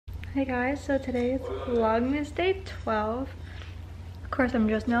Hey guys, so today is Vlogmas day 12. Of course, I'm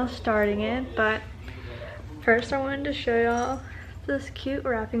just now starting it, but first I wanted to show y'all this cute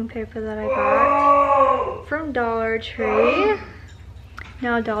wrapping paper that I got from Dollar Tree.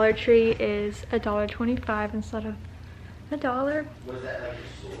 Now Dollar Tree is $1.25 instead of $1.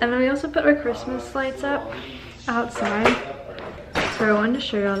 And then we also put our Christmas lights up outside. So I wanted to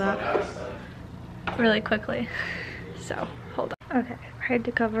show y'all that really quickly. So hold on. Okay, I had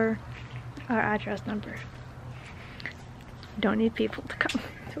to cover our address number. Don't need people to come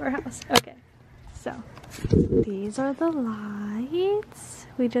to our house. Okay, so these are the lights.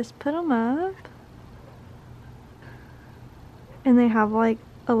 We just put them up. And they have like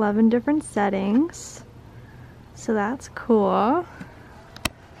 11 different settings. So that's cool.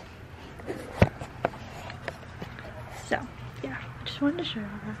 So yeah, just wanted to show you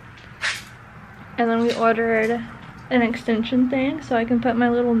that. And then we ordered an extension thing so I can put my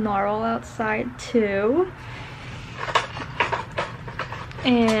little gnarl outside too.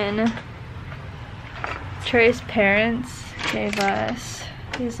 And Trey's parents gave us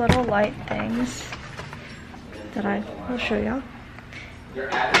these little light things that I will show y'all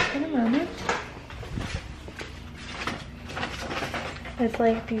in a moment. It's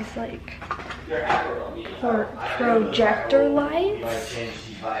like these like projector lights.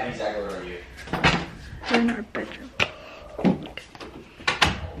 We're in our bedroom.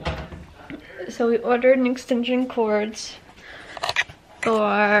 So we ordered an extension cords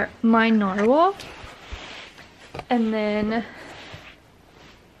for my narwhal, and then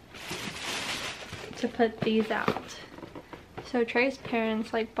to put these out. So Trey's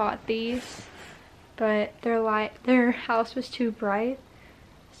parents like bought these, but their house was too bright,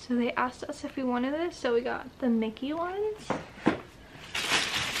 so they asked us if we wanted this, so we got the Mickey ones,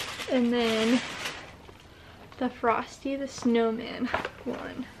 and then the Frosty the Snowman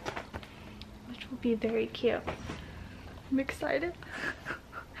one, which will be very cute. I'm excited.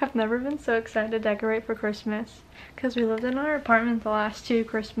 I've never been so excited to decorate for Christmas because we lived in our apartment the last 2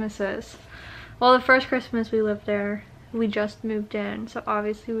 Christmases. Well, the first Christmas we lived there, we just moved in, so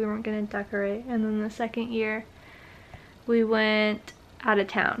obviously we weren't going to decorate. And then the second year we went out of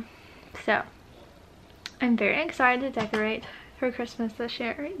town. So I'm very excited to decorate for Christmas this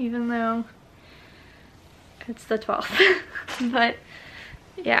year, even though it's the 12th. But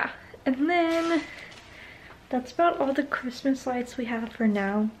yeah, and then that's about all the Christmas lights we have for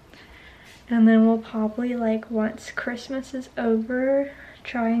now. And then we'll probably, like, once Christmas is over,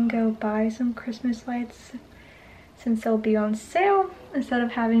 try and go buy some Christmas lights since they'll be on sale instead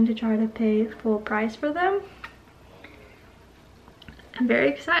of having to try to pay full price for them. I'm very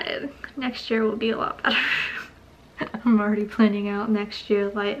excited. Next year will be a lot better. I'm already planning out next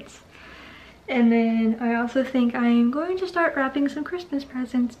year's lights. And then I also think I am going to start wrapping some Christmas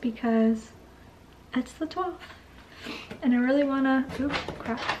presents because it's the 12th. And I really wanna, ooh,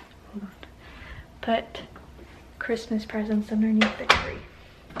 crap, hold on. Put Christmas presents underneath the tree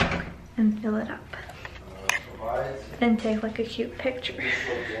and fill it up. Then take like a cute picture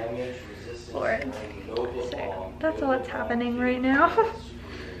for it. So that's all that's happening right now.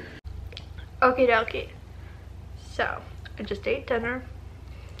 Okie dokie. So I just ate dinner.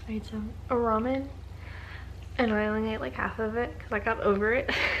 I ate some ramen and I only ate like half of it because I got over it.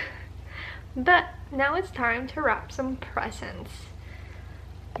 But now it's time to wrap some presents.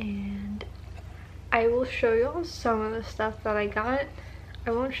 And I will show you some of the stuff that I got.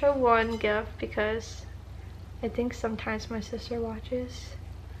 I won't show one gift because I think sometimes my sister watches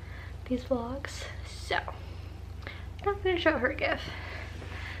these vlogs. So I'm not going to show her gift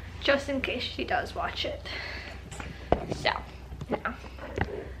just in case she does watch it. So now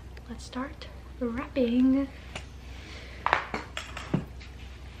let's start wrapping.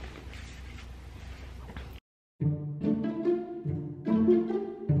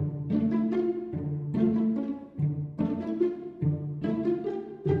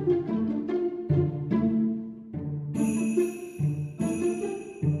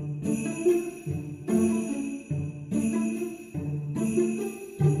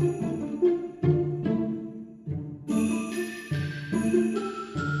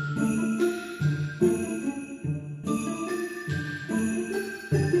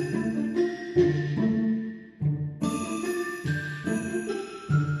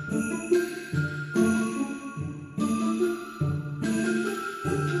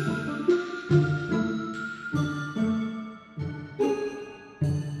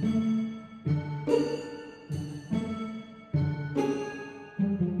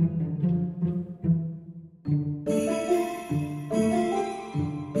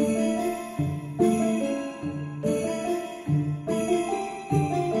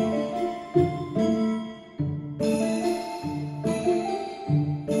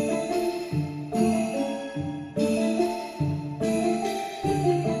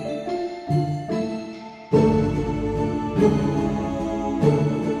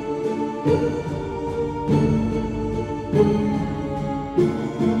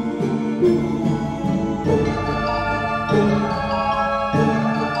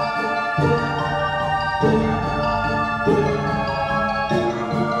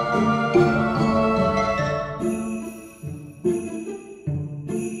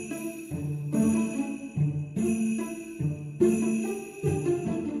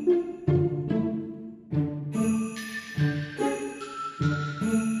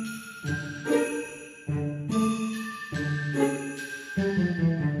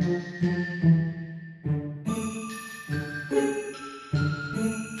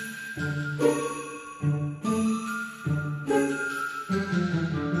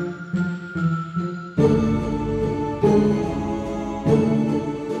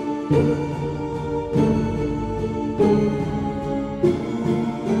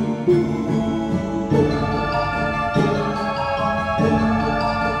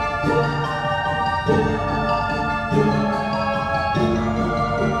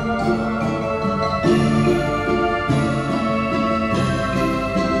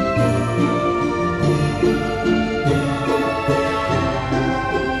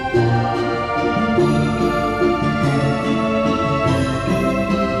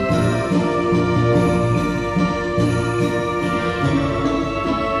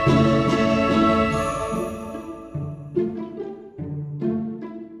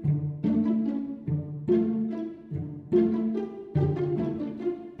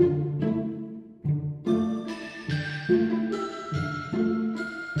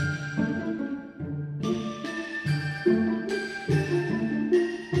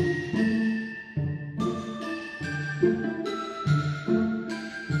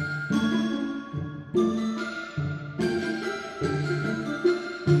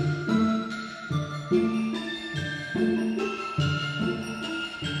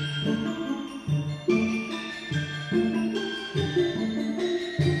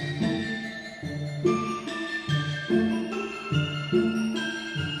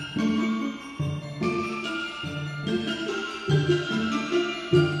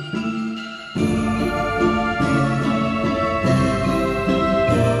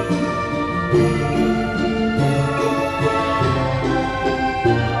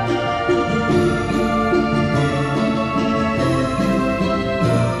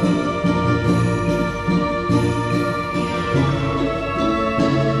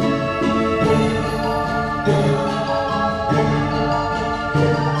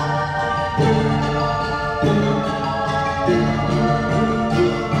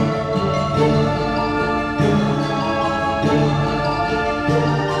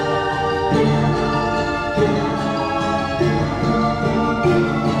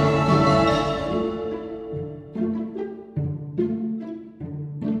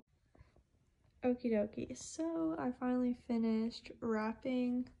 Okie dokie, so I finally finished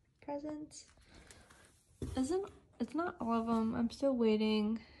wrapping presents. It's not all of them. I'm still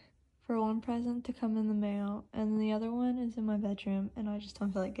waiting for one present to come in the mail, and the other one is in my bedroom, and I just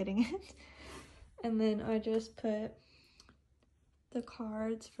don't feel like getting it. And then I just put the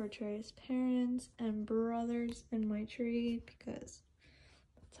cards for Trey's parents and brothers in my tree because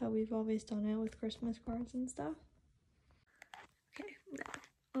that's how we've always done it with Christmas cards and stuff. Okay, now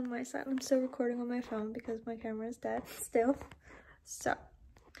on my side, I'm still recording on my phone because my camera is dead still. So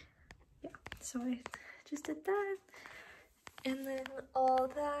yeah, so I just did that, and then all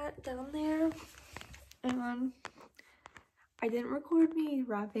that down there. And I didn't record me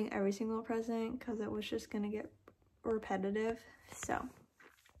wrapping every single present because it was just gonna get repetitive. So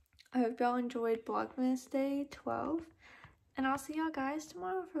I hope y'all enjoyed Vlogmas Day 12, and I'll see y'all guys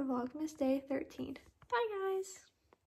tomorrow for Vlogmas Day 13. Bye guys!